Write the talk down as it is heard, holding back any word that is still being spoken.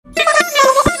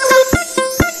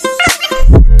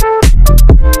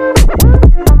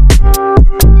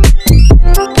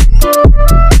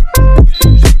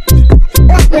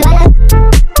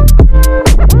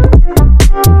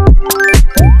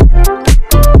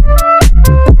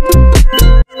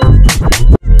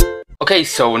Okay,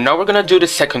 so now we're gonna do the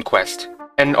second quest.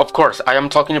 And of course, I am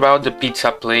talking about the pizza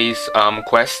place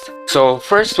quest. So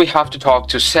first we have to talk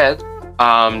to Seth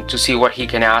to see what he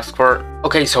can ask for.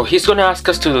 Okay, so he's gonna ask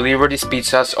us to deliver these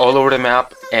pizzas all over the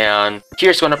map, and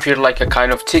here's gonna appear like a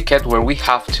kind of ticket where we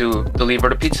have to deliver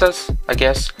the pizzas, I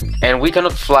guess. And we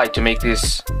cannot fly to make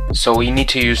this, so we need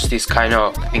to use this kind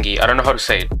of thingy. I don't know how to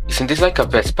say it. Isn't this like a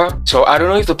Vespa? So I don't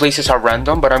know if the places are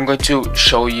random, but I'm going to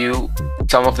show you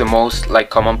some of the most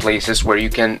common places where you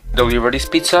can deliver these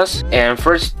pizzas. And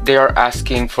first they are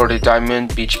asking for the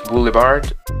Diamond Beach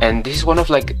Boulevard, and this is one of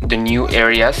the new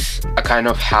areas, a kind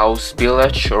of house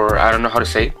village, or I don't know how to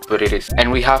say it, but it is.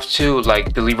 And we have to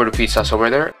deliver the pizzas over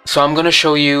there. So I'm gonna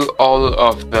show you all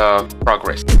of the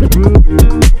progress.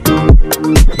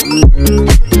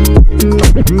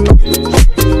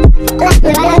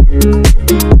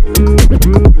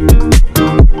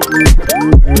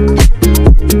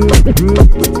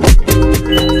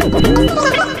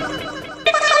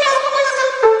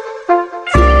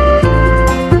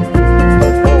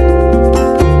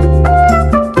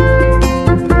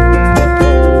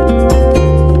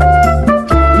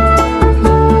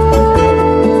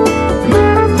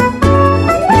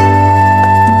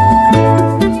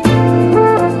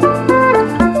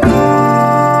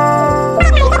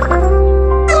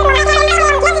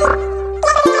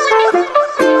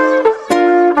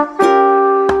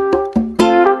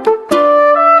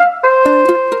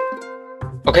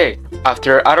 Okay,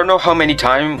 after I don't know how many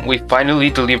times, we finally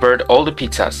delivered all the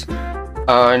pizzas.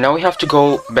 Now we have to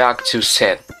go back to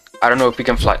Seth. I don't know if we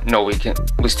can fly. No,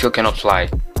 we still cannot fly.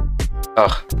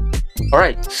 Ugh.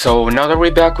 Alright, so now that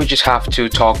we're back, we just have to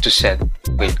talk to Seth.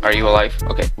 Wait, are you alive?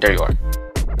 Okay, there you are.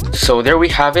 So there we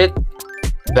have it.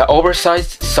 The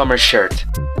oversized summer shirt.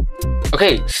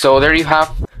 Okay, so there you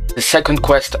have the second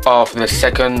quest of the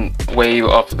second wave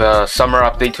of the summer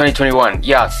update 2021.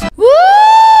 Yes. Woo!